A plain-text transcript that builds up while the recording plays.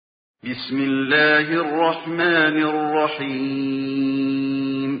بسم الله الرحمن الرحيم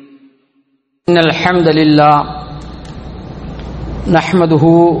إن الحمد لله نحمده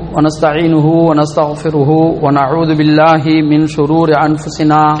ونستعينه ونستغفره ونعوذ بالله من شرور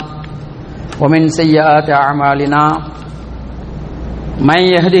أنفسنا ومن سيئات أعمالنا من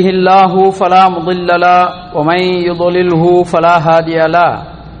يهده الله فلا مضل له ومن يضلله فلا هادي له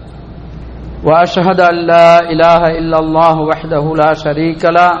وأشهد أن لا إله إلا الله وحده لا شريك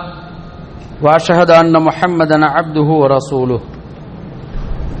له وأشهد أن محمدا عبده ورسوله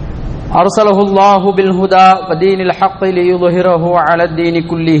أرسله الله بالهدى ودين الحق ليظهره على الدين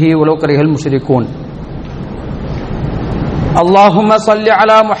كله ولو كره المشركون اللهم صل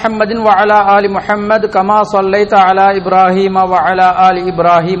على محمد وعلى آل محمد كما صليت على إبراهيم وعلى آل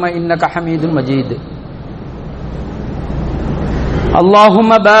إبراهيم إنك حميد مجيد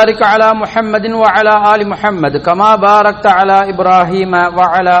اللهم بارك على محمد وعلى آل محمد كما باركت على إبراهيم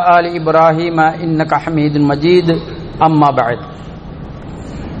وعلى آل إبراهيم إنك حميد مجيد أما بعد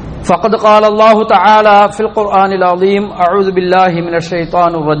فقد قال الله تعالى في القرآن العظيم أعوذ بالله من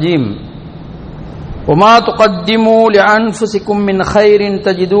الشيطان الرجيم وما تقدموا لأنفسكم من خير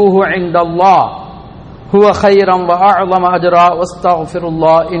تجدوه عند الله هو خيرا وأعظم أجرا واستغفر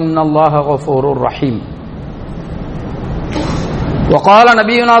الله إن الله غفور رحيم وقال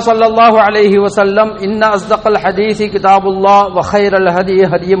نبينا صلى الله عليه وسلم إن أصدق الحديث كتاب الله وخير الهدي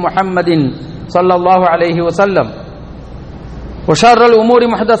هدي محمد صلى الله عليه وسلم وشر الأمور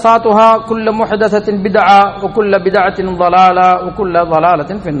محدثاتها كل محدثة بدعة وكل بدعة ضلالة وكل ضلالة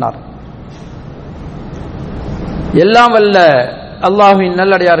في النار எல்லாம் வல்ல அல்லாஹ்வின்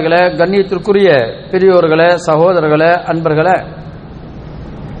நல்லடியார்களே, கண்ணியத்திற்குரிய பெரியோர்களே, சகோதரர்களே, அன்பர்களே,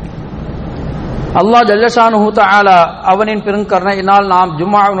 அல்லாஹ் ஜல்லஷானுஹு தஆலா அவனின் பெருங்கருணையினால் நாம்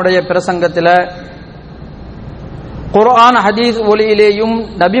ஜும்ஆவினுடைய பிரசங்கத்தில் குர்ஆன் ஹதீஸ் ஒலியிலேயும்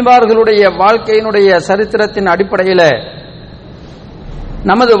நபிமார்களுடைய வாழ்க்கையினுடைய சரித்திரத்தின் அடிப்படையில்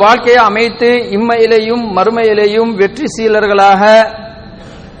நமது வாழ்க்கையை அமைத்து இம்மையிலேயும் மறுமையிலேயும் வெற்றி சீலர்களாக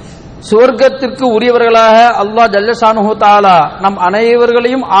சுவர்க்கத்திற்கு உரியவர்களாக அல்லாஹ் ஜல்லஷானுஹு தஆலா நம்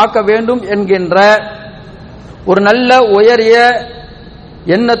அனைவர்களையும் ஆக்க வேண்டும் என்கின்ற ஒரு நல்ல உயரிய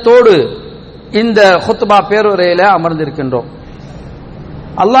எண்ணத்தோடு இந்த குத்பா பேருரையில அமர்ந்திருக்கின்றோம்.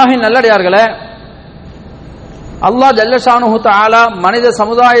 அல்லாஹ்வின் நல்லடியார்களே, அல்லாஹ் ஜல்லஷானுஹு தஆலா மனித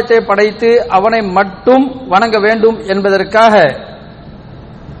சமுதாயத்தை படைத்து அவனை மட்டும் வணங்க வேண்டும் என்பதற்காக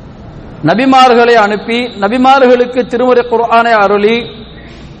நபிமார்களை அனுப்பி நபிமார்களுக்கு திருமுறை குர்ஆனை அருளி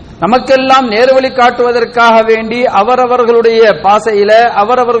நமக்கெல்லாம் நேர்வழி காட்டுவதற்காக வேண்டி அவரவர்களுடைய பாசையில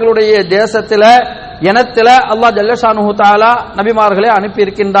அவரவர்களுடைய தேசத்தில இனத்தில அல்லாஹ் ஜல்லஷானுஹு தஆலா நபிமார்களை அனுப்பி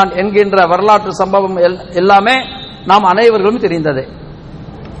இருக்கின்றான் என்கின்ற வரலாற்று சம்பவம் எல்லாமே நாம் அனைவர்களும் தெரிந்ததே.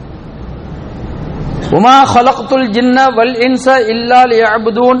 உமா ஹலக்துல் ஜின்ன வல் இன்ஸ இல்லா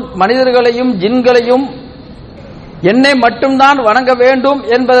லியஅபுதூன், மனிதர்களையும் ஜின்களையும் என்னை மட்டும்தான் வணங்க வேண்டும்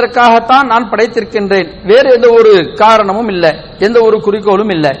என்பதற்காகத்தான் நான் படைத்திருக்கின்றேன். வேறு எந்த ஒரு காரணமும் இல்லை, எந்த ஒரு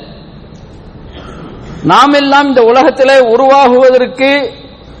குறிக்கோளும் இல்லை. நாம் எல்லாம் இந்த உலகத்திலே உருவாகுவதற்கு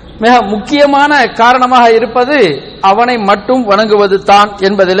மிக முக்கியமான காரணமாக இருப்பது அவனை மட்டும் வணங்குவது தான்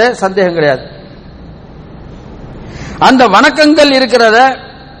என்பதிலே சந்தேகம் கிடையாது. அந்த வணக்கங்கள் இருக்கிறத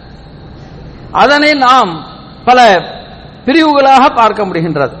அதனை நாம் பல பிரிவுகளாக பார்க்க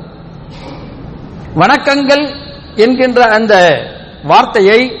முடிகின்றது. வணக்கங்கள் என்கின்ற அந்த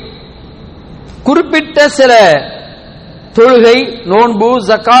வார்த்தையை குறிப்பிட்ட சில தொழுகை, நோன்பு,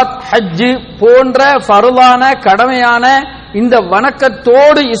 ஜகாத், ஹஜ் போன்ற ஃபர்லான கடமையான இந்த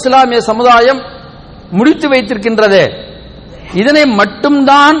வணக்கத்தோடு இஸ்லாமிய சமுதாயம் முடித்து வைத்திருக்கின்றது. இதனை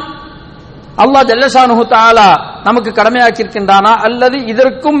மட்டும்தான் அல்லாஹ் ஜல்லஷானுஹு தஆலா நமக்கு கடமையாக்கியிருக்கின்றானா அல்லது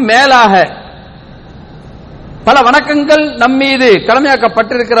இதற்கும் மேலாக பல வணக்கங்கள் நம்மீது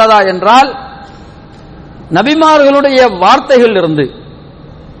கடமையாக்கப்பட்டிருக்கிறதா என்றால் நபிமார்களுடைய வார்த்தைகள் இருந்து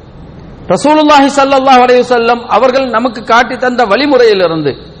ரசூலுல்லாஹி ஸல்லல்லாஹு அலைஹி வஸல்லம் அவர்கள் நமக்கு காட்டி தந்த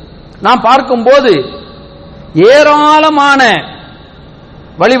வழிமுறையிலிருந்து நாம் பார்க்கும்போது ஏராளமான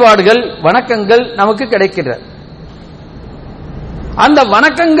வழிபாடுகள் வணக்கங்கள் நமக்கு கிடைக்கிறது. அந்த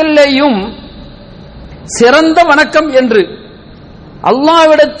வணக்கங்களிலேயும் சிறந்த வணக்கம் என்று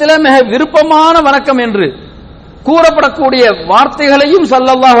அல்லாஹ்விடத்தில் மிக விருப்பமான வணக்கம் என்று கூறப்படக்கூடிய வார்த்தைகளையும்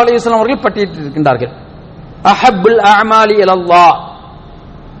ஸல்லல்லாஹு அலைஹி வஸல்லம் அவர்கள் பட்டியலிட்டிருக்கின்றார்கள். அஹப்புல் அஅமாலி இலல்லாஹ்,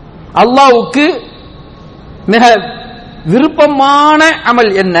 அல்லாஹ்வுக்கு மிக விருப்பமான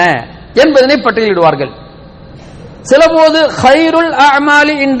அமல் என்ன என்பதனை பட்டியலிடுவார்கள். சிலபோது ஹைருல்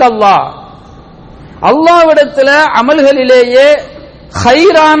அஅமாலி இன்தல்லாஹ், அல்லாஹ்விடத்தில் அமல்களிலேயே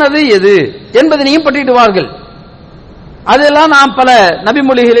ஹைரானது எது என்பதனையும் பட்டியலிடுவார்கள். அதெல்லாம் நாம் பல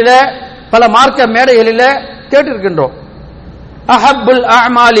நபிமொழிகளில பல மார்க்க மேடைகளில கேட்டிருக்கின்றோம். அஹப்புல்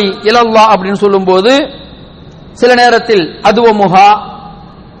அமாலி இலல்லாஹ் அப்படின்னு சொல்லும்போது சில நேரத்தில் அதுவமுஹா,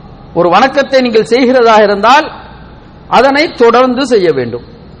 ஒரு வணக்கத்தை நீங்கள் செய்கிறதாக இருந்தால் அதனை தொடர்ந்து செய்ய வேண்டும்.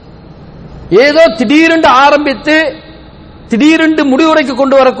 ஏதோ திடீரென்று ஆரம்பித்து திடீரென்று முடிவுரைக்கு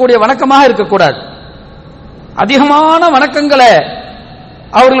கொண்டு வரக்கூடிய வணக்கமாக இருக்கக்கூடாது. அதிகமான வணக்கங்களை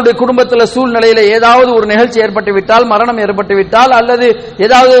அவர்களுடைய குடும்பத்தில் சூழ்நிலையில ஏதாவது ஒரு நிகழ்ச்சி ஏற்பட்டு விட்டால், மரணம் ஏற்பட்டு விட்டால், அல்லது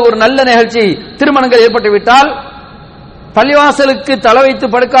ஏதாவது ஒரு நல்ல நிகழ்ச்சி திருமணங்கள் ஏற்பட்டு விட்டால், பள்ளிவாசலுக்கு தலை வைத்து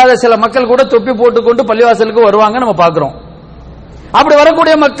படுக்காத சில மக்கள் கூட தொப்பி போட்டுக்கொண்டு பள்ளிவாசலுக்கு வருவாங்க, நம்ம பார்க்கிறோம். அப்படி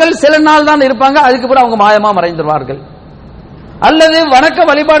வரக்கூடிய மக்கள் சில நாள் தான் இருப்பாங்க, அதுக்கு பிறகு அவங்க மாயமா மறைந்துருவார்கள். அல்லது வணக்க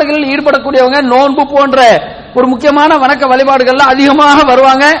வழிபாடுகளில் ஈடுபடக்கூடியவங்க நோன்பு போன்ற ஒரு முக்கியமான வணக்க வழிபாடுகள்ல அதிகமாக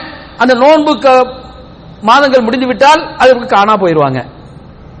வருவாங்க. அந்த நோன்பு மாதங்கள் முடிந்து விட்டால் அதற்கு காணா போயிருவாங்க.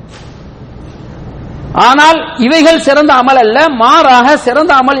 ஆனால் இவைகள் சிறந்த அமல் அல்ல, மாறாக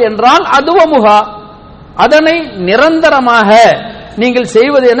சிறந்த அமல் என்றால் அதுவமுகா, அதனை நிரந்தரமாக நீங்கள்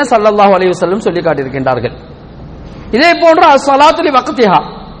செய்வது என ஸல்லல்லாஹு அலைஹி வஸல்லம் சொல்லி காட்டியிருக்கின்றார்கள். இதே போன்று அஸ்ஸலாத்து லி வக்திஹா,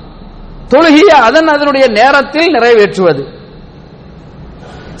 தொழுகையை அதனுடைய நேரத்தில் நிறைவேற்றுவது.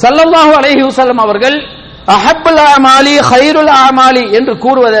 ஸல்லல்லாஹு அலைஹி வஸல்லம் அவர்கள் அஹப்புல் அமாலி கைருல் அமாலி என்று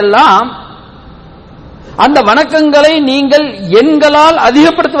கூறுவதெல்லாம் அந்த வணக்கங்களை நீங்கள் எண்களால்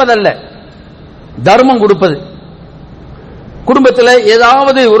அதிகப்படுத்துவதல்ல, தர்மம் கொடுப்பது. குடும்பத்தில்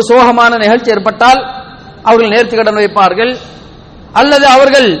ஏதாவது ஒரு சோகமான நிகழ்ச்சி ஏற்பட்டால் அவர்கள் நேர்த்தி கடன் வைப்பார்கள், அல்லது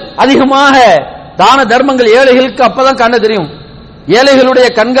அவர்கள் அதிகமாக தான தர்மங்கள், ஏழைகளுக்கு அப்பதான் கண்ண தெரியும். ஏழைகளுடைய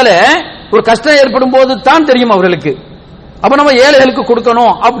கண்களை ஒரு கஷ்டம் ஏற்படும் போது தான் தெரியும் அவர்களுக்கு. அப்ப நம்ம ஏழைகளுக்கு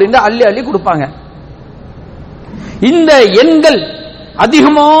கொடுக்கணும் அப்படின்னு அள்ளி அள்ளி கொடுப்பாங்க. இந்த எண்கள்,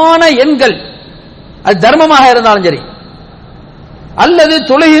 அதிகமான எண்கள், அது தர்மமாக இருந்தாலும் சரி, அல்லது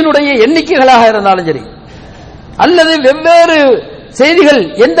தொழுகையினுடைய எண்ணிக்கைகளாக இருந்தாலும் சரி, அல்லது வெவ்வேறு செய்திகள்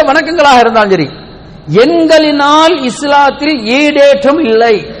எந்த வணக்கங்களாக இருந்தாலும் சரி, எண்களினால் இஸ்லாத்தில் ஈடேற்றம்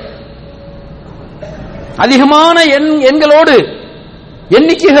இல்லை. அதிகமான எண்களோடு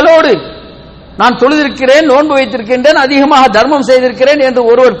எண்ணிக்கைகளோடு நான் தொழுதிருக்கிறேன், நோன்பு வைத்திருக்கின்றேன், அதிகமாக தர்மம் செய்திருக்கிறேன் என்று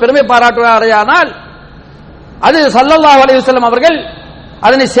ஒருவர் பெருமை பாராட்டுவாரையானால் அது ஸல்லல்லாஹு அலைஹி வஸல்லம் அவர்கள்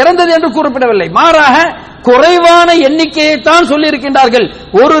அதனை சிறந்தது என்று குறிப்பிடவில்லை. மாறாக குறைவான எண்ணிக்கையை தான் சொல்லி இருக்கின்றார்கள்.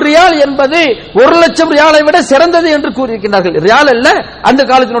 ஒரு ரியால் என்பது 1,00,000 ரியாலை விட சிறந்தது என்று கூறியிருக்கின்றார்கள். ரியால் அல்ல, அந்த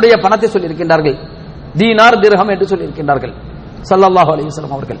காலத்தினுடைய பணத்தை சொல்லி இருக்கின்றார்கள். தீனார் திர்ஹம் என்று சொல்லி இருக்கின்றார்கள் ஸல்லல்லாஹு அலைஹி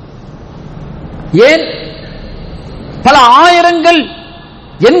வஸல்லம் அவர்கள். ஏன் பல ஆயிரங்கள்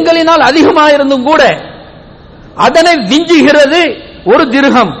எண்களினால் அதிகமாக இருந்தும் கூட அதனை விஞ்சுகிறது ஒரு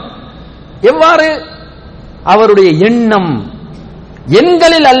திர்ஹம். எவ்வாறு? அவருடைய எண்ணம்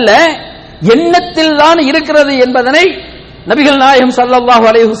எண்களில் அல்ல, எண்ணத்தில் தான் இருக்கிறது என்பதனை நபிகள் நாயகம் ஸல்லல்லாஹு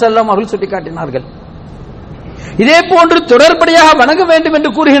அலைஹி வஸல்லம் அவர்கள் சுட்டிக்காட்டினார்கள். இதே போன்று தொடர்படியாக வணங்க வேண்டும்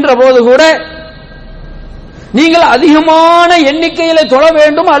என்று கூறுகின்ற போது கூட நீங்கள் அதிகமான எண்ணிக்கையில தொழ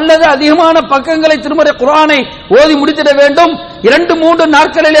வேண்டும், அல்லது அதிகமான பக்கங்களை திருமறை குர்ஆனை ஓதி முடித்திட வேண்டும், 2-3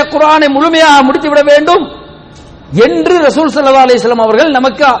 நாட்களிலே குர்ஆனை முழுமையாக முடித்துவிட வேண்டும் என்று ரசூல் ஸல்லல்லாஹு அலைஹி வஸல்லம் அவர்கள்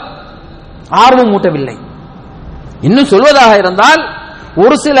நமக்கு ஆர்வம் ஊட்டவில்லை. இன்னும் சொல்வதாக இருந்தால்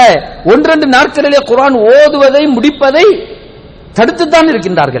ஒரு சில 1-2 நாட்களிலே குர்ஆன் ஓதுவதை முடிப்பதை தடுத்துத்தான்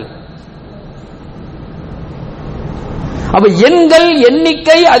இருக்கின்றார்கள். அப்ப எண்கள்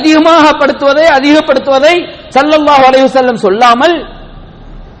எண்ணிக்கை அதிகப்படுத்துவதை ஸல்லல்லாஹு அலைஹி வஸல்லம் சொல்லாமல்,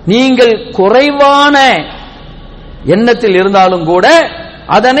 நீங்கள் குறைவான எண்ணத்தில் இருந்தாலும் கூட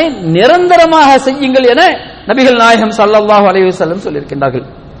அதனை நிரந்தரமாக செய்யுங்கள் என நபிகள் நாயகம் ஸல்லல்லாஹு அலைஹி வஸல்லம் சொல்லியிருக்கின்றார்கள்.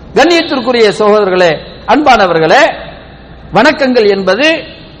 கண்ணியத்திற்குரிய சகோதரர்களே, அன்பானவர்களே, வணக்கங்கள் என்பது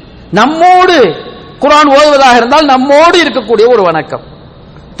நம்மோடு குர்ஆன் ஓதுவதாக இருந்தால் நம்மோடு இருக்கக்கூடிய ஒரு வணக்கம்,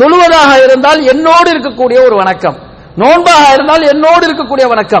 தொழுவதாக இருந்தால் என்னோடு இருக்கக்கூடிய ஒரு வணக்கம், நோன்பாக இருந்தால் என்னோடு இருக்கக்கூடிய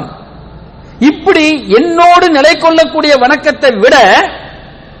வணக்கம். இப்படி என்னோடு நிலை கொள்ளக்கூடிய வணக்கத்தை விட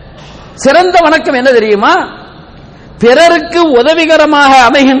சிறந்த வணக்கம் என்ன தெரியுமா? பிறருக்கு உதவிகரமாக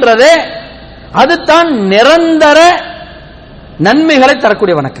அமைகின்றதே அதுதான் நிரந்தர நன்மைகளை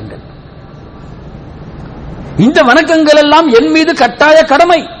தரக்கூடிய வணக்கங்கள். இந்த வணக்கங்கள் எல்லாம் என் மீது கட்டாய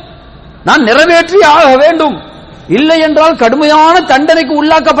கடமை, நான் நிறைவேற்றி ஆக வேண்டும், இல்லை என்றால் கடுமையான தண்டனைக்கு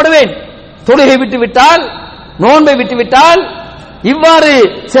உள்ளாக்கப்படுவேன். தொழுகை விட்டுவிட்டால், நோன்பை விட்டுவிட்டால், இவ்வாறு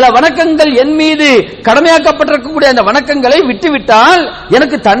சில வணக்கங்கள் என் மீது கடமையாக்கப்பட்டிருக்கக்கூடிய அந்த வணக்கங்களை விட்டுவிட்டால்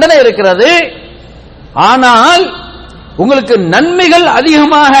எனக்கு தண்டனை இருக்கிறது. ஆனால் உங்களுக்கு நன்மைகள்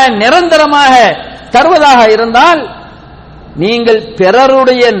அதிகமாக நிரந்தரமாக தருவதாக இருந்தால் நீங்கள்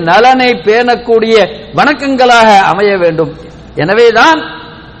பிறருடைய நலனை பேணக்கூடிய வணக்கங்களாக அமைய வேண்டும். எனவேதான்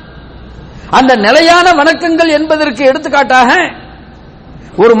அந்த நிலையான வணக்கங்கள் என்பதற்கு எடுத்துக்காட்டாக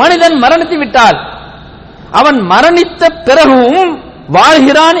ஒரு மனிதன் மரணித்து விட்டால் அவன் மரணித்த பிறகும்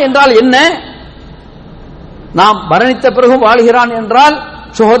வாழ்கிறான் என்றால் என்ன? நாம் மரணித்த பிறகு வாழ்கிறான் என்றால்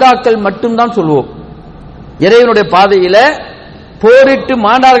சுஹதாக்கள் மட்டும்தான் சொல்வோம். இறைவனுடைய பாதையில போரிட்டு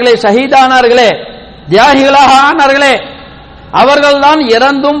மாண்டார்களே, ஷஹீதானார்களே, தியாகிகளாக ஆனார்களே, அவர்கள்தான்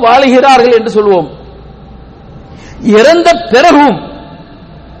இறந்தும் வாழுகிறார்கள் என்று சொல்வோம். இறந்த பிறகும்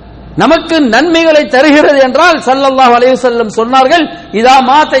நமக்கு நன்மைகளை தருகிறது என்றால் ஸல்லல்லாஹு அலைஹி வஸல்லம் சொன்னார்கள், இதா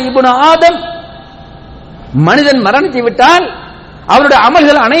மாத இப்னு ஆதம், மனிதன் மரணித்து விட்டால் அவருடைய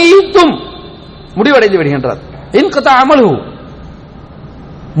அமல்கள் அனைத்தும் முடிவடைந்து விடுகின்றது. இன்கதா அமலுஹு,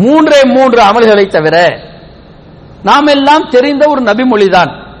 மூன்று அமல்களை தவிர நாம் எல்லாம் தெரிந்த ஒரு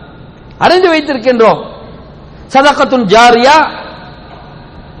நபிமொழிதான் அறிந்து வைத்திருக்கின்றோம். சதகத்துன் ஜாரியா,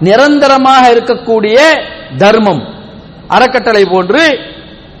 நிரந்தரமாக இருக்கக்கூடிய தர்மம், அறக்கட்டளை போன்று,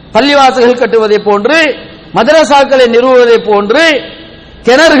 பள்ளிவாசல்கள் கட்டுவதை போன்று, மதரசாக்களை நிறுவுவதை போன்று,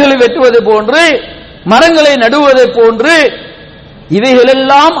 கிணறுகளை வெட்டுவது போன்று, மரங்களை நடுவதை போன்று,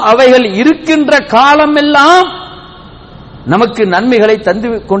 இவைகளெல்லாம் அவைகள் இருக்கின்ற காலமெல்லாம் நமக்கு நன்மைகளை தந்து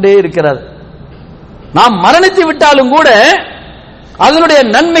கொண்டே இருக்கிறது. நாம் மரணித்து விட்டாலும் கூட அதனுடைய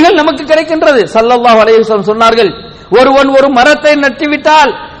நன்மைகள் நமக்கு கிடைக்கின்றது. ஸல்லல்லாஹு அலைஹி வஸல்லம் சொன்னார்கள், ஒருவன் ஒரு மரத்தை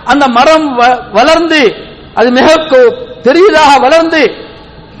நட்டுவிட்டால் அந்த மரம் வளர்ந்து அது மிக பெரியதாக வளர்ந்து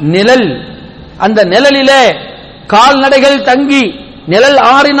நிழல், அந்த நிழலிலே கால்நடைகள் தங்கி நிழல்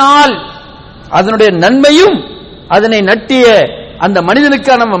ஆறினால் அதனுடைய நன்மையும் அதனை நட்டிய அந்த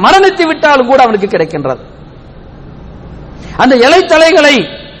மனிதனுக்கு நம்ம மரணித்து விட்டாலும் கூட அவனுக்கு கிடைக்கின்றது. அந்த இலைத்தலைகளை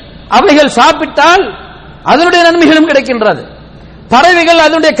அவைகள் சாப்பிட்டால் அதனுடைய நன்மைகளும் கிடைக்கின்றது. பறவைகள்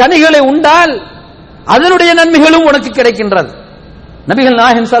அதனுடைய கனிகளை உண்டால் அதனுடைய நன்மைகளும் உனக்கு கிடைக்கின்றது. நபிகள்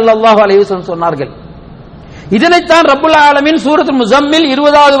நாயகம் ஸல்லல்லாஹு அலைஹி வஸல்லம் சொன்னார்கள். இதனைத்தான் ரப்புல் ஆலமீன் சூரத்துல் முஸம்மில்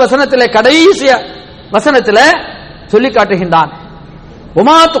 20வது வசனத்திலே, கடைசி வசனத்திலே சொல்லி காட்டுகின்றான்.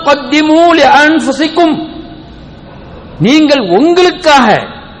 வமா துகத்திமூ லிஅன்ஃபுசிக்கும், நீங்கள் உங்களுக்காக,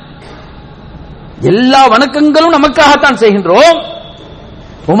 எல்லா வணக்கங்களும் நமக்காகத்தான் செய்கின்றோம்.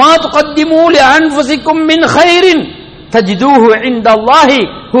 வமா துகத்திமூ லிஅன்ஃபுசிக்கும் மின் கைரின் தஜிதூஹு இன்தல்லாஹி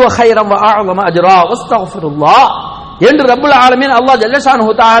ஹுவ கைரன் வ அஅஸம அஜ்ரா வஸ்தக்ஃபிருல்லாஹ் என்று ரப்புல் ஆலமீன் அல்லாஹ் ஜல்ல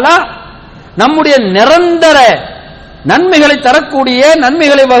ஷானுஹு தஆலா நம்முடைய நிரந்தர நன்மைகளை தரக்கூடிய,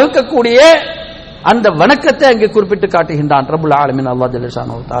 நன்மைகளை வகுக்கக்கூடிய அந்த வணக்கத்தை அங்கே குறிப்பிட்டு காட்டுகின்றான் ரப்புல் ஆலமீன் அல்லாஹ் ஜல்ல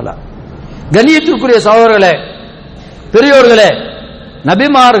ஷானுஹு தஆலா. கண்ணியத்திற்குரிய சகோதரர்களே, பெரியோர்களே,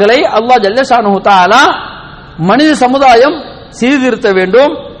 நபிமார்களை அல்லாஹ் ஜல்ல ஷானுஹு தஆலா மனித சமுதாயம் சீர்திருத்த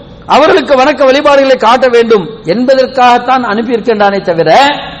வேண்டும், அவர்களுக்கு வணக்க வழிபாடுகளை காட்ட வேண்டும் என்பதற்காகத்தான் அனுப்பியிருக்கின்றானே தவிர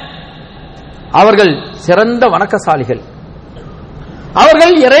அவர்கள் சிறந்த வணக்கசாலிகள்,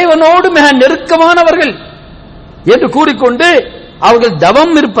 அவர்கள் இறைவனோடு மிக நெருக்கமானவர்கள் என்று கூறிக்கொண்டு அவர்கள்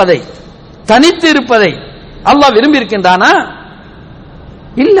தவம் இருப்பதை, தனித்து இருப்பதை அல்லாஹ் விரும்பி இருக்கின்றானா?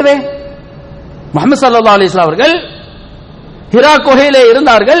 இல்லவே. முஹம்மது ஸல்லல்லாஹு அலைஹி வஸல்லம் அவர்கள் ஹிரா குகையிலே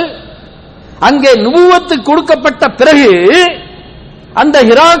இருந்தார்கள். அங்கே நுபுவத்து கொடுக்கப்பட்ட பிறகு அந்த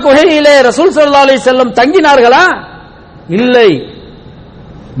ஹிரா குகையிலே ரசூல் ஸல்லல்லாஹு அலைஹி வஸல்லம் தங்கினார்களா? இல்லை.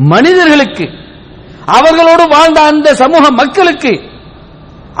 மனிதர்களுக்கு, அவர்களோடு வாழ்ந்த அந்த சமூக மக்களுக்கு,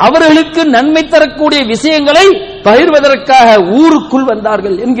 அவர்களுக்கு நன்மை தரக்கூடிய விஷயங்களை பகிர்வதற்காக ஊருக்குள்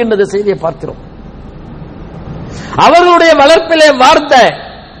வந்தார்கள் என்கின்ற செய்தியை பார்க்கிறோம். அவர்களுடைய வளர்ப்பிலே வாழ்ந்த,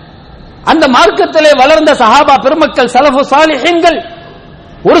 அந்த மார்க்கத்திலே வளர்ந்த சஹாபா பெருமக்கள், சலஃபு சாலிஹீன்கள்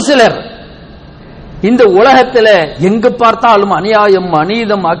ஒரு சிலர் இந்த உலகத்திலே எங்கு பார்த்தாலும் அநியாயம்,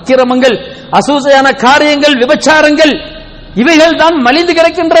 அநீதம், அக்கிரமங்கள், அசூசையான காரியங்கள், விபச்சாரங்கள், இவைகள் தான் மலிந்து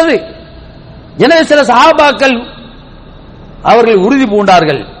கிடக்கின்றது. எனவே சில சஹாபாக்கள் அவர்கள் உறுதி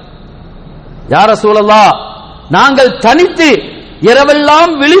பூண்டார்கள், யா ரசூலல்லாஹ், நாங்கள் தனித்து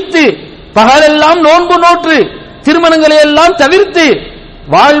இரவெல்லாம் விழித்து பகலெல்லாம் நோன்பு நோற்று திருமணங்களை எல்லாம் தவிர்த்து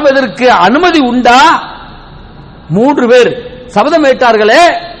வாழ்வதற்கு அனுமதி உண்டா? 3 பேர் சபதம் ஏற்றார்களே,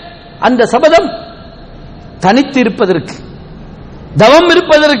 அந்த சபதம் தனித்து இருப்பதற்கு, தவம்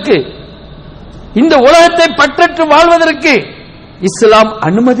இருப்பதற்கு, இந்த உலகத்தை பற்றற்று வாழ்வதற்கு இஸ்லாம்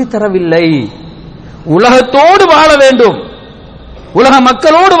அனுமதி தரவில்லை. உலகத்தோடு வாழ வேண்டும், உலக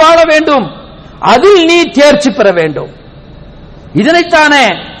மக்களோடு வாழ வேண்டும், அதில் நீ தேர்ச்சி பெற வேண்டும். இதனைத்தானே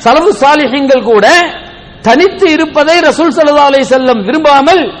சலஃபு சாலிஹீன்கள் கூட தனித்து இருப்பதை ரசூல் ஸல்லல்லாஹு அலைஹி வஸல்லம்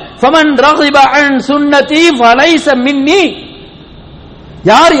விரும்பாமல், ஃபமன் ரகிப அன் சுன்னதி ஃபலைஸ மின்னி,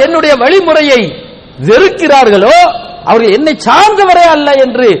 யார் என்னுடைய வழிமுறையை வெறுக்கிறார்களோ அவர்கள் என்னை சார்ந்தவரே அல்ல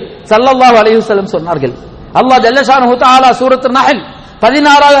என்று ஸல்லல்லாஹு அலைஹி வஸல்லம் சொன்னார்கள். அல்லாஹ் ஜல்ல ஷானுஹு தஆலா சூரத்துன் நஹல்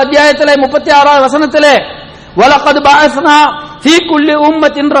 16வது அத்தியாயத்திலே 36வது வசனத்திலே, வலகத் பஅஸ்னா ஃபீ குல்லி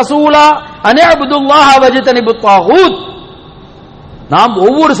உம்மத்தின் ரசூலா அன் இஅ்புதுல்லாஹ வஜ்தனிபுத் தாகூத், நாம்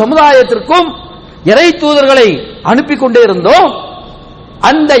ஒவ்வொரு சமுதாயத்திற்கும் இறை தூதர்களை அனுப்பி கொண்டே இருந்தோம்.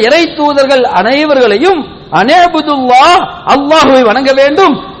 அந்த இறை தூதர்கள் அனைவர்களையும் அன் இஅ்புதுல்லாஹ், அல்லாஹ்வை வணங்க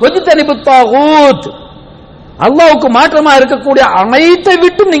வேண்டும், வஜ்தனிபுத் தாகூத், அல்லாஹ்வுக்கு மாற்றமாக இருக்கக்கூடிய அனைத்தை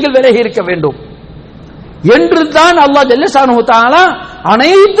விட்டும் நீங்கள் விலகி இருக்க வேண்டும் என்று தான் அல்லாஹ் ஜல்லஷானஹு தஆலா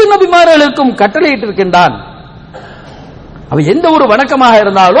அனைத்து நபிமார்களுக்கும் கட்டளையிட்டிருக்கின்றான். அவ எந்த ஒரு வணக்கமாக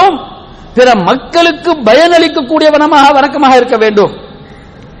இருந்தாலும் பிற மக்களுக்கு பயனளிக்கக்கூடிய வணக்கமாக இருக்க வேண்டும்.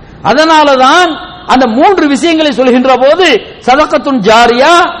 அதனாலதான் அந்த 3 விஷயங்களை சொல்கின்ற போது சதகத்துன்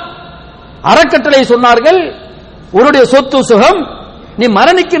ஜாரியா, அறக்கட்டளை சொன்னார்கள். உன்னுடைய சொத்து சுகம், நீ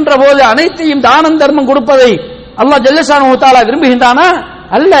மரணிக்கின்ற போது அனைத்தையும் தானம் தர்மம் கொடுப்பதை அல்லாஹ் ஜல்லஷானஹு தஆலா விரும்புகின்றானா?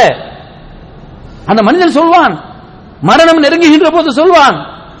 அல்ல. அந்த மனிதன் சொல்வான், மரணம் நெருங்குகின்ற போது சொல்வான்,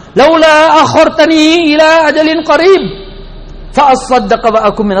 லௌலா அஹர்தனி இலா அஜலின் கரீப் ஃபஅஸ்ஸதக வ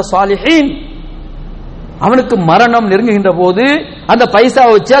அகும் மினஸ் சாலிஹீன். அவனுக்கு மரணம் நெருங்குகின்ற போது அந்த பைசா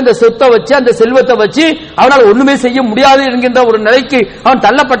வச்சு, அந்த சொத்தை வச்சு, அந்த செல்வத்தை வச்சு அவனால் ஒண்ணுமே செய்ய முடியாது என்கின்ற ஒரு நிலைக்கு அவன்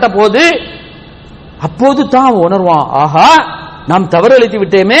தள்ளப்பட்ட போது, அப்போது தான் உணர்வான், ஆஹா நாம் தவறளித்து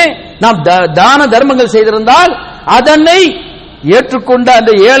விட்டேமே, நாம் தான தர்மங்கள் செய்திருந்தால் அதனை ஏற்றுக்கொண்ட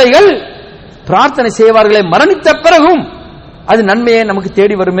அந்த ஏழைகள் பிரார்த்தனை செய்வார்களே, மரணித்த பிறகும் அது நன்மையை நமக்கு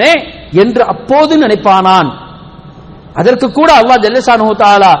தேடி வருமே என்று அப்போது நினைப்பானான். அதற்கு கூட அல்லாஹ் ஜல்லஷானஹு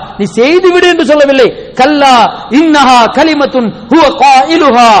தஆலா நீ செய்துவிடு என்று சொல்லவில்லை. கல்லா இன்னஹா கலிமத்துன் ஹுவ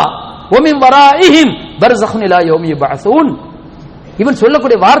காயிலுஹா வ மின் வராஇஹிம் பர்ஸஹுன் இலா யௌமி யுபஅஸூன். இவன்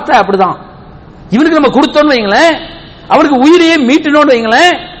சொல்லக்கூடிய வார்த்தை அப்படிதான். இவனுக்கு நம்ம கொடுத்தோம்னு வைங்களேன், அவனுக்கு உயிரையே மீட்டணும்னு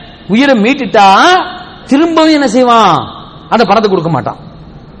வைங்களேன், உயிரை மீட்டிட்டா திரும்பவும் என்ன செய்வான்? அந்த பணத்தை கொடுக்க மாட்டான்,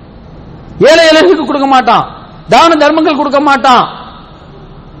 ஏழை ஏழைகளுக்கு கொடுக்க மாட்டான், தான தர்மங்கள் கொடுக்க மாட்டான்.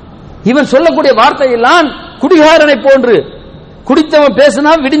 இவன் சொல்லக்கூடிய வார்த்தையெல்லாம் குடிகாரனை போன்று, குடித்தவன்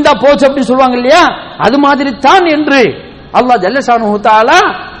பேசினா விடிந்தா போச்சு அப்படின்னு சொல்லுவாங்க இல்லையா, அது மாதிரி தான் என்று அல்லாஹ் ஜல்லஷானஹு தஆலா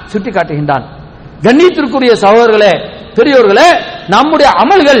சுட்டி காட்டுகின்றான். கண்ணியத்திற்குரிய சகோதரர்களே, பெரியோர்களே, நம்முடைய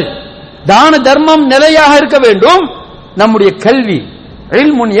அமல்கள் தான தர்மம் நிலையாக இருக்க வேண்டும். நம்முடைய கல்வி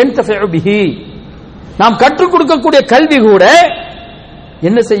இல்முன் யன்தஃபிஉ பிஹி, நாம் கற்றுக் கொடுக்கக்கூடிய கல்வி கூட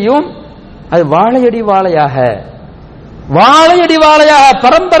என்ன செய்யும்? அது வாழையடி வாழையாக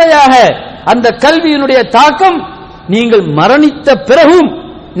பரம்பரையாக அந்த கல்வியினுடைய தாக்கம் நீங்கள் மரணித்த பிறகும்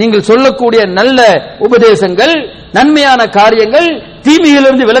நீங்கள் சொல்லக்கூடிய நல்ல உபதேசங்கள், நன்மையான காரியங்கள்,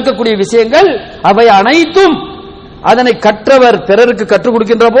 தீமையிலிருந்து விலக்கக்கூடிய விஷயங்கள், அவை அனைத்தும் அதனை கற்றவர் பிறருக்கு கற்றுக்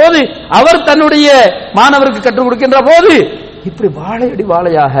கொடுக்கின்ற போது, அவர் தன்னுடைய மாணவருக்கு கற்றுக் கொடுக்கின்ற போது இப்படி வாழையடி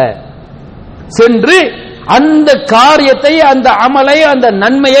வாழையாக சென்று அந்த காரியத்தை, அந்த அமலை, அந்த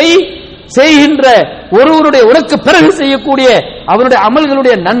நன்மையை செய்கின்ற ஒருவருடைய உனக்கு பிறகு செய்யக்கூடிய அவருடைய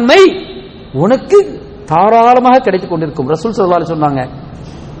அமல்களுடைய நன்மை உனக்கு தாராளமாக கிடைத்துக் கொண்டிருக்கும். ரசூல் ஸல்லல்லாஹு அலைஹி சொன்னாங்க,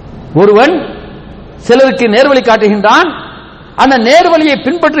 ஒருவன் சிலருக்கு நேர்வழி காட்டுகின்றான், அந்த நேர்வழியை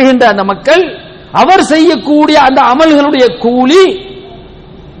பின்பற்றுகின்ற அந்த மக்கள் அவர் செய்யக்கூடிய அந்த அமல்களுடைய கூலி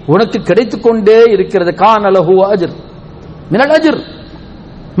உனக்கு கிடைத்துக் கொண்டே இருக்கிறது. கான லஹு அஜ்ர் மினல் அஜ்ர்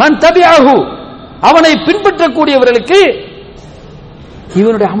மன் தபிஅஹு, அவனை பின்பற்றக்கூடியவர்களுக்கு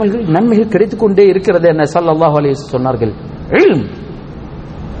இவனுடைய அமல்கள் நன்மைகள் கிடைத்துக் கொண்டே இருக்கிறது என ஸல்லல்லாஹு அலைஹி வஸல்லம் சொன்னார்கள். இல்ம்,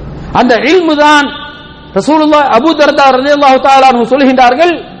 அந்த இல்மு தான் ரசூலுல்லாஹ் அபூ தர்தா ரலியல்லாஹு தஆலா அன்ஹு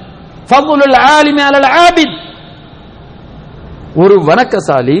சொல்கின்றார்கள், ஃபض்லுல் ஆலிமி அலல் ஆபித், ஒரு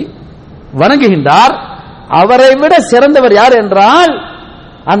வணக்கசாலி வணங்குகின்றார், அவரை விட சிறந்தவர் யார் என்றால்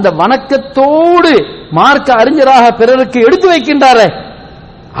அந்த வணக்கத்தோடு மார்க்க அறிஞராக பிறருக்கு எடுத்து வைக்கின்றாரே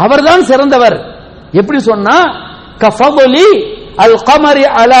அவர்தான் சிறந்தவர். எப்படி சொன்னா, கஃபضலி அல் கமரி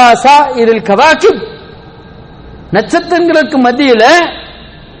அலா சாஇரில் கவாகிப், நட்சத்திரங்களுக்கு மத்தியில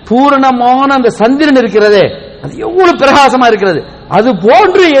பூரணமான அந்த சந்திரன் இருக்கிறதே, அது எவ்வளவு பிரகாசமா இருக்கிறது, அது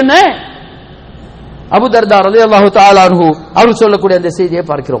போன்று என்ன அபூ தர்தா ரலியல்லாஹு தஆலா அன்ஹு அவர் சொல்லக்கூடிய அந்த செய்தியை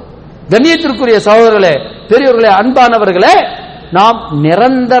பார்க்கிறோம். கண்ணியத்திற்குரிய சகோதரர்களே, பெரியவர்களே, அன்பானவர்களே, நாம்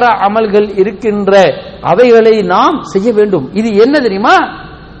நிரந்தர அமல்கள் இருக்கின்ற அவைகளை நாம் செய்ய வேண்டும். இது என்ன தெரியுமா?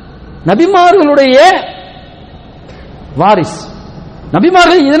 நபிமார்களுடைய வாரிஸ்,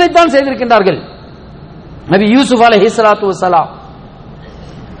 நபிமார்கள் இதனைத்தான் செய்திருக்கின்றார்கள். நபி யூசுப் அலைஹிஸ்ஸலாத்து வஸ்ஸலாம்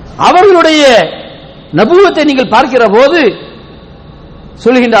அவர்களுடைய நபுவத்தை நீங்கள் பார்க்கிற போது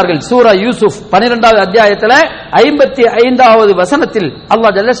சொல்கின்றார்கள். சூரா யூசுப் 12வது அத்தியாயத்தில் 55வது வசனத்தில்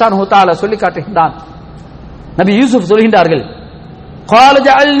அல்லாஹ் ஜல்லஷானஹு தஆலா சொல்லி காட்டுகின்றான். நபி யூசுப் சொல்கின்றார்கள், قال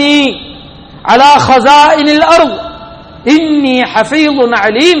جعلني على خزائن الارض اني حفيظ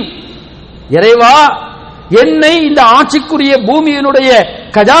عليم, இறைவா என்னை இந்த ஆட்சிக்குரிய பூமியினுடைய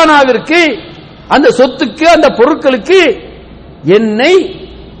கஜானாவிற்கு, அந்த சொத்துக்கு, அந்த பொருட்களுக்கு என்னை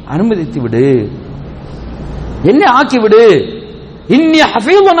அனுமதித்து விடு, என்னை ஆக்கிவிடு. இன்னி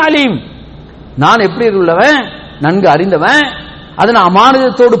ஹஃபீதுன் அலீம், நான் எப்படி உள்ளவன், நன்கு அறிந்தவன், அதனை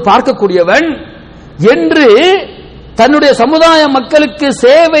அமானிதத்தோடு பார்க்கக்கூடியவன் என்று தன்னுடைய சமுதாய மக்களுக்கு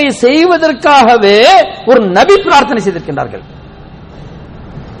சேவை செய்வதற்காகவே ஒரு நபி பிரார்த்தனை செய்திருக்கின்றார்கள்.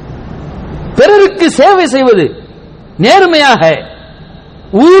 பிறருக்கு சேவை செய்வது நேர்மையாக,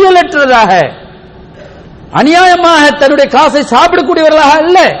 ஊழலற்றதாக, அநியாயமாக தன்னுடைய காசை சாப்பிடக்கூடியவர்களாக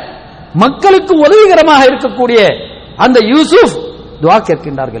அல்ல, மக்களுக்கு உதவிகரமாக இருக்கக்கூடிய அந்த யூசுப் துஆ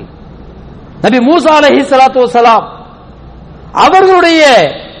கேட்கின்றார்கள். நபி மூசா அலைஹிஸ்ஸலாத்து வஸ்ஸலாம் அவர்களுடைய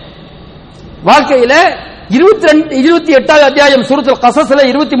வாழ்க்கையில 28வது அத்தியாயம் சூரத்துல் கஸஸ்ல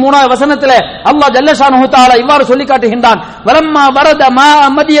 23வது வசனத்திலே அல்லாஹ் ஜல்ல ஷானஹு தஆலா இவ்வாறு சொல்லி காட்டுகின்றான். வலம்மா வரத மா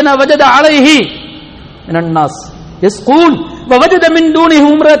மதியன வஜத அலைஹி மினன் நாஸ் யஸ்கூன் வவஜத மின் தூனிஹி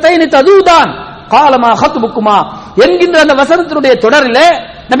உம்ரத்தைன் ததூதான் قال ما خطبكما என்கின்ற அந்த வசனத்தினுடைய தொடரிலே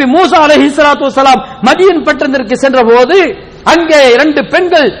நபி மூசா அலைஹிஸ்ஸலாத்து வஸ்ஸலாம் மதியன் பட்டணத்திற்கு சென்றபோது அங்கே 2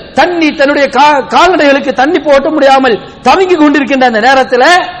 பெண்கள் தண்ணி தன்னுடைய கால்நடைகளுக்கு தண்ணி போட்ட முடியாமல் தவிங்கிக் கொண்டிருக்கின்ற அந்த நேரத்தில்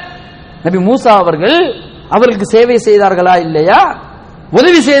நபி மூசா அவர்கள் அவர்களுக்கு சேவை செய்தார்களா இல்லையா,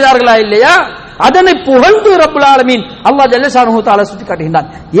 உதவி செய்தார்களா இல்லையா, அதனை புகழ்ந்து ரப்புல் ஆலமீன் அல்லாஹ் ஜல்ல ஷானஹு தஆலா சுட்டி காட்டுகின்றான்.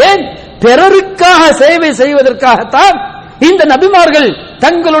 ஏன்? பிறருக்காக சேவை செய்வதற்காகத்தான் இந்த நபிமார்கள்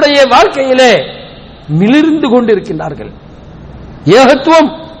தங்களுடைய வாழ்க்கையிலே மிளிர்ந்து கொண்டிருக்கின்றார்கள். ஏகத்துவம்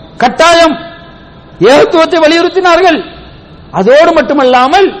கட்டாயம், ஏகத்துவத்தை வலியுறுத்தினார்கள். அதோடு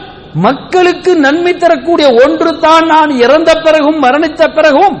மட்டுமல்லாமல் மக்களுக்கு நன்மை தரக்கூடிய ஒன்று தான் நான் இறந்த பிறகும் மரணித்த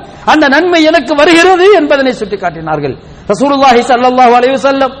பிறகும் அந்த நன்மை எனக்கு வருகிறது என்பதனை சுட்டிக்காட்டினார்கள். ரசூலுல்லாஹி ஸல்லல்லாஹு அலைஹி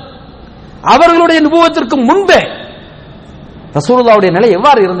வஸல்லம் அவர்களுடைய நுபுவத்திற்கு முன்பே ரசூலுல்லாஹ்வுடைய நிலை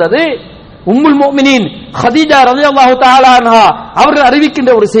எவ்வாறு இருந்தது? உம்முல் முஃமினீன் ஹதீஜா ரலியல்லாஹு தஆலா அன்ஹா அவர்கள்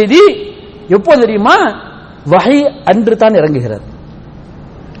அறிவிக்கின்ற ஒரு செய்தி எப்போ தெரியுமா? வஹி அன்று தான் இறங்குகிறது.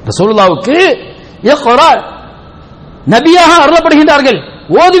 ரசூலுல்லாஹ்வுக்கு இக்ரா நபியாக அருளப்படுகின்றார்கள்,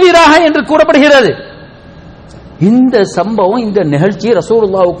 ஓதுவீராக என்று கூறப்படுகிறது. இந்த சம்பவம், இந்த நிகழ்ச்சி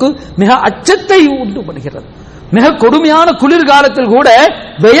ரசூலுல்லாஹ்வுக்கு மிக அச்சத்தை உண்டு பண்ணுகிறது. மிக கொடுமையான குளிர்காலத்தில் கூட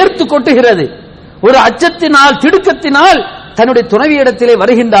வியர்த்து கொட்டுகிறது. ஒரு அச்சத்தினால், திடுக்கத்தினால் தன்னுடைய துணைவியிடத்திலே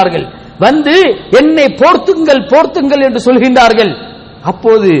வருகின்றார்கள். வந்து என்னை போர்த்துங்கள் போர்த்துங்கள் என்று சொல்கின்றார்கள்.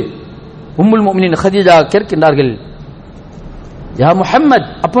 அப்போது உம்முல் முஃமினீன் ஹதீஜா கேட்கின்றார்கள், யா முஹம்மத்,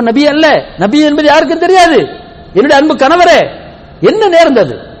 அப்போ நபி அல்ல, நபி என்பது யாருக்கும் தெரியாது, என்னுடைய அன்பு கணவரே, என்ன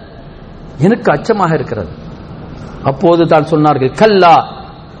நேர்ந்தது? எனக்கு அச்சமாக இருக்கிறது. அப்போது தான் சொன்னார்கள், கல்லா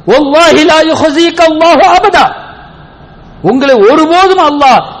வல்லாஹி லா யுஹ்ஸீக அல்லாஹு அபதா, உங்களை ஒருபோதும்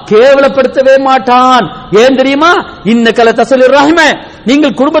அல்லாஹ் கேவலப்படுத்தவே மாட்டான். ஏன் தெரியுமா? இன்னக லதஸிலுர் ரஹ்ம,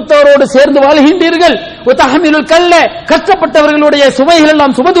 நீங்கள் குடும்பத்தவரோடு சேர்ந்து வாழ்கின்றீர்கள். வதஹ்மிலுல் கல்ல, கஷ்டப்பட்டவர்களுடைய சுமைகள்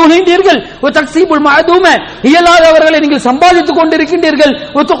எல்லாம் சுமந்து கொள்கின்றீர்கள். வதக்ஸீபுல் மஅதூம, இயலாதவர்களை நீங்கள் சம்பாதித்துக் கொண்டிருக்கின்றீர்கள்.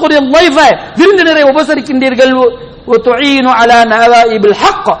 வதுக்ரில் லைஃப, விருந்தினரை உபசரிக்கின்றீர்கள். வதுஈனு அலா நவாயிபில்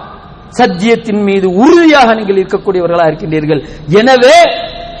ஹக், சத்தியத்தின் மீது உறுதியாக நீங்கள் இருக்கக்கூடியவர்களாக இருக்கின்றீர்கள். எனவே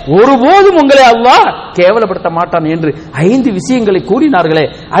ஒருபோதும் உங்களை அல்லாஹ் கேவலப்படுத்த மாட்டான் என்று 5 விஷயங்களை கூறினார்களே,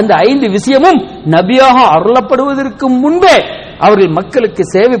 அந்த 5 விஷயமும் நபியாக அருளப்படுவதற்கு முன்பே அவர்கள் மக்களுக்கு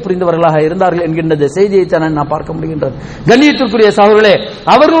சேவை புரிந்தவர்களாக இருந்தார்கள் என்கின்ற செய்தியை தான் நான் பார்க்க முடிகின்றது. கண்ணியத்திற்குரிய சகோதரர்களே,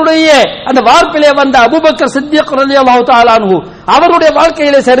 அவர்களுடைய அந்த வார்ப்பிலே வந்த அபூபக்கர் சித்திக் ரலியல்லாஹு தஆலா அன்ஹு அவருடைய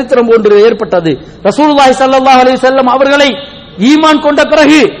வாழ்க்கையிலே சரித்திரம் ஒன்று ஏற்பட்டது. ரசூலுல்லாஹி ஸல்லல்லாஹு அலைஹி வஸல்லம் அவர்களை ஈமான் கொண்ட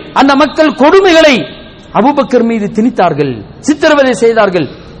பிறகு அந்த மக்கள் கொடுமைகளை அபூபக்கர் மீது திணித்தார்கள், சித்திரவதை செய்தார்கள்.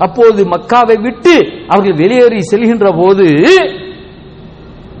 அப்போது மக்காவை விட்டு அவர்கள் வெளியேறி செல்கின்ற போது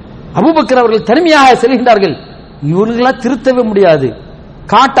அபூபக்கர் அவர்கள் தனிமையாக செல்கின்றார்கள். இவர்களா திருத்தவே முடியாது,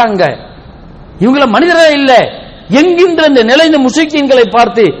 காட்டாங்க, இவங்கள மனிதரே இல்லை என்கின்ற இந்த நிலைந்த முஷ்ரிக்கீன்களை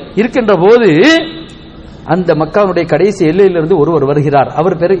பார்த்து இருக்கின்ற போது அந்த மக்காவுடைய கடைசி எல்லையிலிருந்து ஒருவர் வருகிறார்.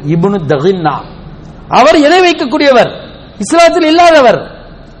 அவர் பேரு இப்னு தகின்னா. அவர் இணை வைக்கக்கூடியவர், இஸ்லாத்தில் இல்லாதவர்.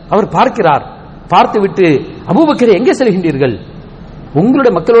 அவர் பார்க்கிறார். பார்த்துவிட்டு, அபூபக்கர் எங்கே செல்கின்றீர்கள்?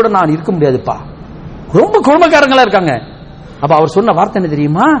 உங்களுடைய மக்களோட நான் இருக்க முடியாதுப்பா, ரொம்ப கொடுமைக்காரங்களா இருக்காங்க. அப்ப அவர் சொன்ன வார்த்தை என்ன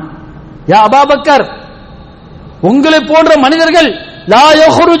தெரியுமா? யா அபூபக்கர், உங்களை போன்ற மனிதர்கள் லா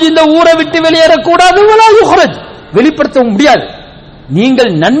யஹ்ருஜ், இந்த ஊரை விட்டு வெளியேறக்கூடாது, வலா யுஹ்ரஜ், வெளிப்படுத்த முடியாது.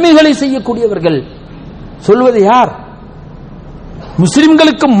 நீங்கள் நன்மைகளை செய்யக்கூடியவர்கள். சொல்வது யார்?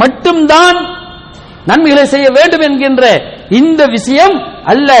 முஸ்லிம்களுக்கு மட்டும்தான் நன்மைகளை செய்ய வேண்டும் என்கின்ற இந்த விஷயம்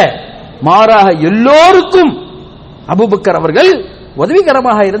அல்ல, மாறாக எல்லோருக்கும் அபூபக்கர் அவர்கள்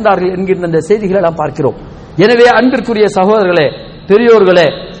உதவிகரமாக இருந்தார்கள் என்கின்ற இந்த செய்திகளை நாம் பார்க்கிறோம். எனவே அன்பிற்குரிய சகோதரர்களே, பெரியோர்களே,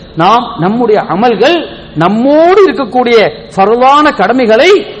 நாம் நம்முடைய அமல்கள், நம்மோடு இருக்கக்கூடிய ஃபர்லான கடமைகளை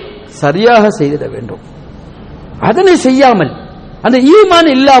சரியாக செய்திட வேண்டும். அதனை செய்யாமல், அந்த ஈமான்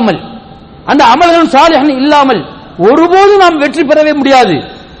இல்லாமல், அந்த அமல்கள் சாலிஹன் இல்லாமல் ஒருபோது நாம் வெற்றி பெறவே முடியாது.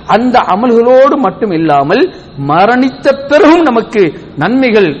 அந்த அமல்களோடு மட்டும் இல்லாமல் மரணித்த பிறகும் நமக்கு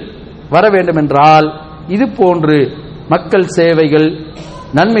நன்மைகள் வர வேண்டும் என்றால் இது போன்று மக்கள் சேவைகள்,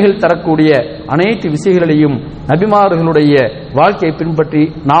 நன்மைகள் தரக்கூடிய அனைத்து விஷயங்களையும் நபிமார்களுடைய வாழ்க்கையை பின்பற்றி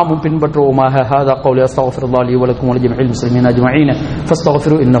நாமும் பின்பற்றுவோமாக. ஹாதா கௌலி அஸ்தக்ஃபிருல்லாஹ் லி வ லக்கும் வ லிஜமீஇல் முஸ்லிமீன அஜ்மஈன்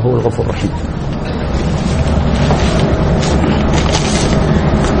ஃபஸ்தக்ஃபிரு இன்னஹு ஹுவல் கஃபூர் ரஹீம்.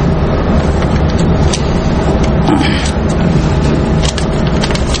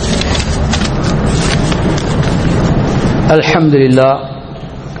 அல்ஹம்துலில்லாஹ்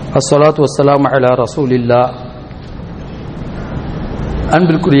அஸ்ஸலாத்து வஸ்ஸலாமு அலா ரசூலில்லாஹ்.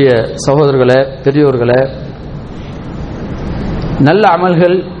 அன்பிற்குரிய சகோதரர்களே, பெரியோர்களே, நல்ல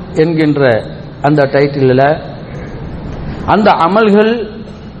அமல்கள் என்கின்ற அந்த டைட்டிலில் அந்த அமல்கள்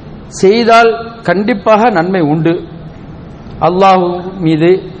செய்தால் கண்டிப்பாக நன்மை உண்டு, அல்லாஹ்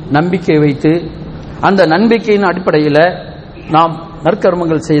மீது நம்பிக்கை வைத்து அந்த நம்பிக்கையின் அடிப்படையில் நாம்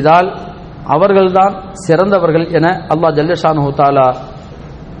நற்கர்மங்கள் செய்தால் அவர்கள்தான் சிறந்தவர்கள் என அல்லாஹ் ஜல்ல ஷானுஹு தஆலா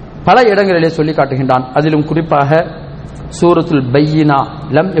பல இடங்களிலே சொல்லி காட்டுகின்றான். அதிலும் குறிப்பாக சூரத்துல் பையினா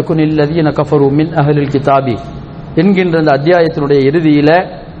லம் யகுனில் லதீன கஃபரு மின் அஹ்லில் கிதாபி என்கின்ற அந்த அத்தியாயத்தினுடைய இறுதியில்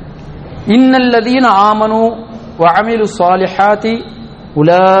இன்னல் லதீன ஆமனு வ அமிலு ஸாலிஹாத்தி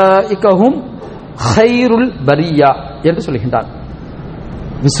உலாயிகஹும் கைருல் பரியா என்று சொல்கின்றான்.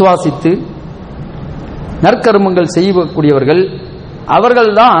 விசுவாசித்து நற்கர்மங்கள் செய்யக்கூடியவர்கள்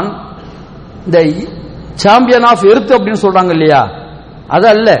அவர்கள்தான் இந்த சாம்பியன் ஆஃப் எர்த் அப்படின்னு சொல்றாங்க இல்லையா, அது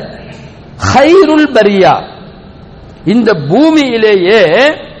அல்ல, கைருல் பரியா, இந்த பூமியிலேயே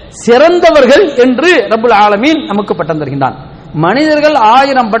சிறந்தவர்கள் என்று ரப்புல் ஆலமீன் நமக்கு பட்டம் தருகின்றான். மனிதர்கள்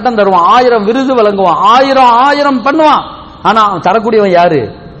 1000 பட்டம் தருவான், 1000 விருது வழங்குவான், 1000 பண்ணுவான். ஆனா அவன் தரக்கூடியவன் யாரு?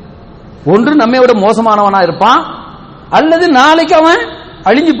 ஒன்று நம்மை விட மோசமானவனா இருப்பான், அல்லது நாளைக்கு அவன்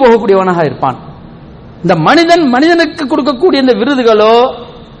அழிஞ்சு போகக்கூடியவனாக இருப்பான். இந்த மனிதனுக்கு கொடுக்கக்கூடிய இந்த விருதுகளோ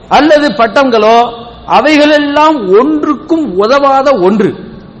அல்லது பட்டங்களோ அவைகள் எல்லாம் ஒன்றுக்கும் உதவாத ஒன்று.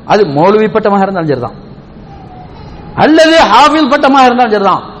 அது மௌலவி பட்டமாக இருந்தாலும் சரிதான், அல்லது ஹாஃபிஸ் பட்டமாக இருந்தாலும்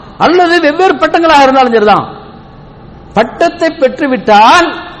சரிதான், அல்லது வெவ்வேறு பட்டங்களாக இருந்தாலும் சரிதான். பட்டத்தை பெற்றுவிட்டால்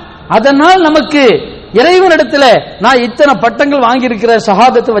அதனால் நமக்கு இறைவனிடத்தில் நான் இத்தனை பட்டங்கள் வாங்கியிருக்கிற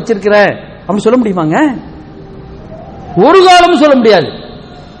ஷஹாதத்தை வச்சிருக்கிறேன் அப்படின்னு சொல்ல முடியுமாங்க? ஒரு காலம் சொல்ல முடியாது.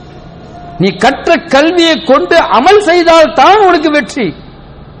 நீ கற்ற கல்வியை கொண்டு அமல் செய்தால் தான் உனக்கு வெற்றி.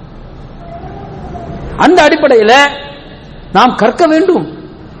 அந்த அடிப்படையில் நாம் கற்க வேண்டும்.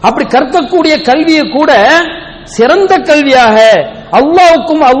 அப்படி கற்கக்கூடிய கல்வியை கூட சிறந்த கல்வியாக,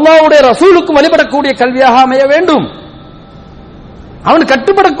 அல்லாஹ்வுக்கும் அல்லாஹ்வுடைய ரசூலுக்கும் வழிபடக்கூடிய கல்வியாக அமைய வேண்டும். அவன்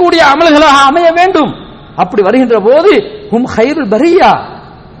கட்டுப்படக்கூடிய அமல்களாக அமைய வேண்டும். அப்படி வருகின்ற போது ஹும் கைருல் பரியா,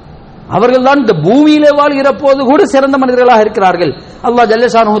 அவர்கள் தான் இந்த பூமியிலே வாழ்கிற போது கூட சிறந்த மனிதர்களாக இருக்கிறார்கள். அல்லாஹ்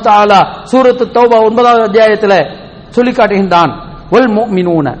ஜல்ல ஷானுஹு தஆலா சூரத்து தௌபா 9வது அத்தியாயத்தில் சொல்லி காட்டுகின்றான். வல்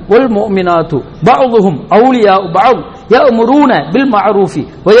முஃமினூன வல் முஃமினாத்து பஅதுஹும் அவுலியாஉ பஅத் يأمرون بالمعروف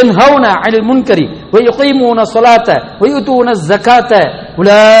وينهون عن المنكر ويقيمون الصلاة ويؤتون الزكاة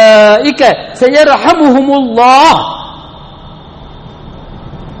أولئك سيرحمهم الله.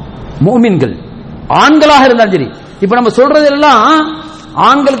 முஃமின்கள் ஆண்களாக இருந்தாலும் சரி, இப்ப நம்ம சொல்றது எல்லாம்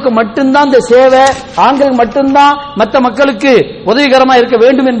ஆண்களுக்கு மட்டும்தான் இந்த சேவை, ஆண்களுக்கு மட்டும்தான் மற்ற மக்களுக்கு உதவிகரமா இருக்க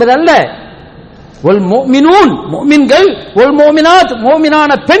வேண்டும் என்பதல்ல. வல் முஃமினூன் முஃமின்கள், வல் முஃமினாத்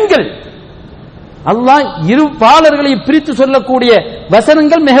முஃமினான பெண்கள். அல்லாஹ் இரு பாலர்களை பிரித்து சொல்லக்கூடிய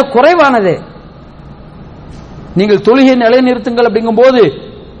வசனங்கள் மிக குறைவானதே. நீங்கள் தொழுகை நிலைநிறுத்துங்கள் அப்படிங்கும் போது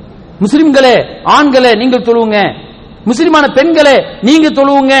முஸ்லிம்களே ஆண்களே நீங்கள் தொழுவுங்க, முஸ்லிமான பெண்களே நீங்க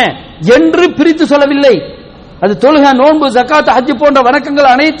தொழுவுங்க என்று பிரித்து சொல்லவில்லை. அது தொழுகை, நோன்பு, ஜகாத், ஹஜ் போன்ற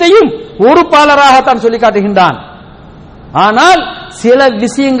வணக்கங்கள் அனைத்தையும் ஒரு பாலராகத்தான் சொல்லி காட்டுகின்றான். ஆனால் சில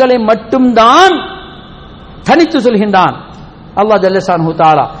விஷயங்களை மட்டும்தான் தனித்து சொல்கின்றான் அல்லாஹ் ஜல்ல ஷானுஹு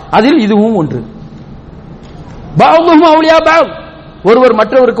தஆலா. அதில் இதுவும் ஒன்று. பஅதுஹும் அவுலியா பஅத், ஒருவர்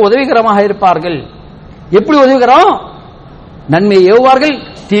மற்றவருக்கு உதவிகரமாக இருப்பார்கள். எப்படி உதவிகரம்? நன்மையை ஏவுவார்கள்,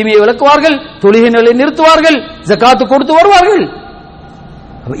 தீமையை விளக்குவார்கள், தொழுகை நிலை நிறுத்துவார்கள், ஜகாத்து கொடுத்து வருவார்கள்.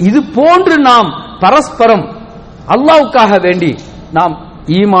 இது போன்று நாம் பரஸ்பரம் அல்லாஹ்வுக்காக வேண்டி நாம்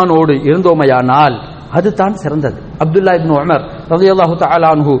ஈமானோடு இருந்தோமையானால் அதுதான் சிறந்தது. அப்துல்லா இப்னு உமர் ரலியல்லாஹு தஆலா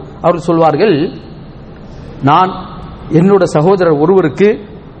அன்ஹு அவர்கள் சொல்வார்கள், நான் என்னோட சகோதரர் ஒருவருக்கு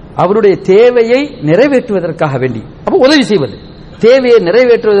அவருடைய தேவையை நிறைவேற்றுவதற்காக வேண்டி, அப்ப உதவி செய்வது, தேவையை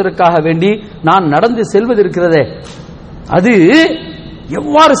நிறைவேற்றுவதற்காக வேண்டி நான் நடந்து செல்வது இருக்கிறதே, அது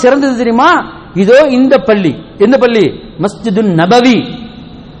எவ்வாறு சிறந்தது தெரியுமா? இதோ இந்த பள்ளி, எந்த பள்ளி? மஸ்ஜிது நபவி.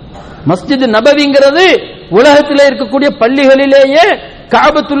 மஸ்ஜிது நபவிங்கிறது உலகத்திலே இருக்கக்கூடிய பள்ளிகளிலேயே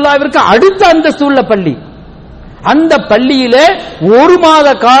கஅபத்துல்லாவிற்கு அடுத்த அந்தஸ்து உள்ள பள்ளி. அந்த பள்ளியிலே ஒரு மாத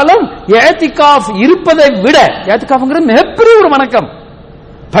காலம் இஅ்திகாஃப் இருப்பதை விட, இஅ்திகாஃப்ங்கிறது மிகப்பெரிய ஒரு வணக்கம்,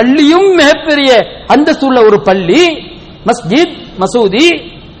 பள்ளியும் மிகப்பெரிய அந்தஸ்து உள்ள ஒரு பள்ளி, மஸ்ஜித் மசூதி,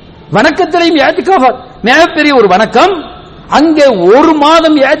 வணக்கத்திலையும் இஅ்திகாஃப் மிகப்பெரிய ஒரு வணக்கம். அங்கே ஒரு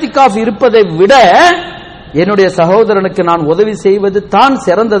மாதம் இஅ்திகாஃப் இருப்பதை விட என்னுடைய சகோதரனுக்கு நான் உதவி செய்வது தான்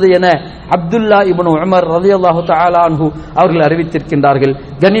சிறந்தது என அப்துல்லா இப்னு உமர் ரலியல்லாஹு தஆலா அன்ஹு அவர்கள் அறிவித்திருக்கின்றார்கள்.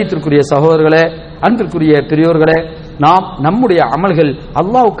 கண்ணியத்திற்குரிய சகோதரர்களே, அன்பிற்குரிய பெரியோர்களே, நாம் நம்முடைய அமல்கள்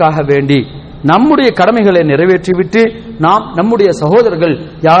அல்லாஹ்வுக்காக வேண்டி நம்முடைய கடமைகளை நிறைவேற்றிவிட்டு நாம் நம்முடைய சகோதரர்கள்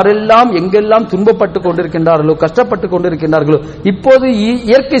யாரெல்லாம் எங்கெல்லாம் துன்பப்பட்டு கொண்டிருக்கின்றார்களோ, கஷ்டப்பட்டு கொண்டிருக்கின்றார்களோ, இப்போது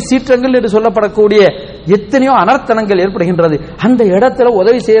இயற்கை சீற்றங்கள் என்று சொல்லப்படக்கூடிய எத்தனையோ அனர்த்தனங்கள் ஏற்படுகின்றது. அந்த இடத்துல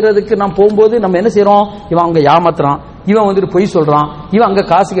உதவி செய்யறதுக்கு நாம் போகும்போது நம்ம என்ன செய்யறோம்? இவன் அங்க ஏமாத்துறான், இவன் வந்துட்டு பொய் சொல்றான், இவன் அங்க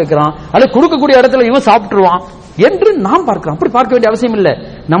காசு கேட்கிறான், அல்ல கொடுக்கக்கூடிய இடத்துல இவன் சாப்பிட்டுருவான் என்று நாம் பார்க்கிறோம். அப்படி பார்க்க வேண்டிய அவசியம் இல்லை.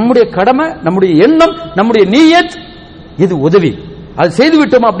 நம்முடைய கடமை, நம்முடைய எண்ணம், நம்முடைய நியத் இது உதவி. அது செய்து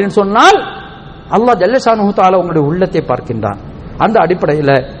விட்டோம் அப்படின்னு சொன்னால் அல்லாஹ் ஜல்ல ஷானுஹு தஆலா உங்களுடைய உள்ளத்தை பார்க்கின்றான். அந்த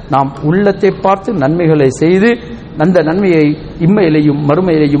அடிப்படையில் நாம் உள்ளத்தை பார்த்து நன்மைகளை செய்து அந்த நன்மையை இம்மையிலையும்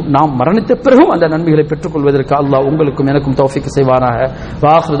மறுமையிலையும் நாம் மரணித்த பிறகும் அந்த நன்மைகளை பெற்றுக்கொள்வதற்கு அல்லாஹ் உங்களுக்கும் எனக்கும் தௌஃபீக் செய்வானாக.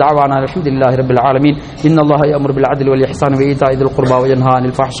 வாஹிரு தஅவானா அல்ஹம்துலில்லாஹி ரப்பில் ஆலமீன். இன்னல்லாஹ யஅமுரு பில் அத்லி வல் இஹ்சானி வ ஈதாஇ தில் குர்பா வ யன்ஹா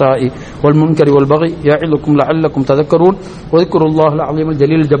அனில் ஃபஹ்ஷாஇ வல் முன்கரி வல் பகி யஇதுக்கும் லஅல்லக்கும் ததக்கரூன். வذ்குருல்லாஹல் அலீமுல்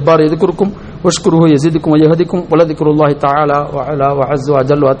ஜலீல் ஜப்பார் யذ்குருக்கும் வஷ்குருஹு யஸிதுக்கும் வ யஹ்திக்கும் வ லذிக்ருல்லாஹி தஆலா வ அலா வ அஸ்ஸ வ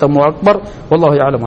ஜல்ல வ தம்மு அக்பர் வல்லாஹு யஅலம்.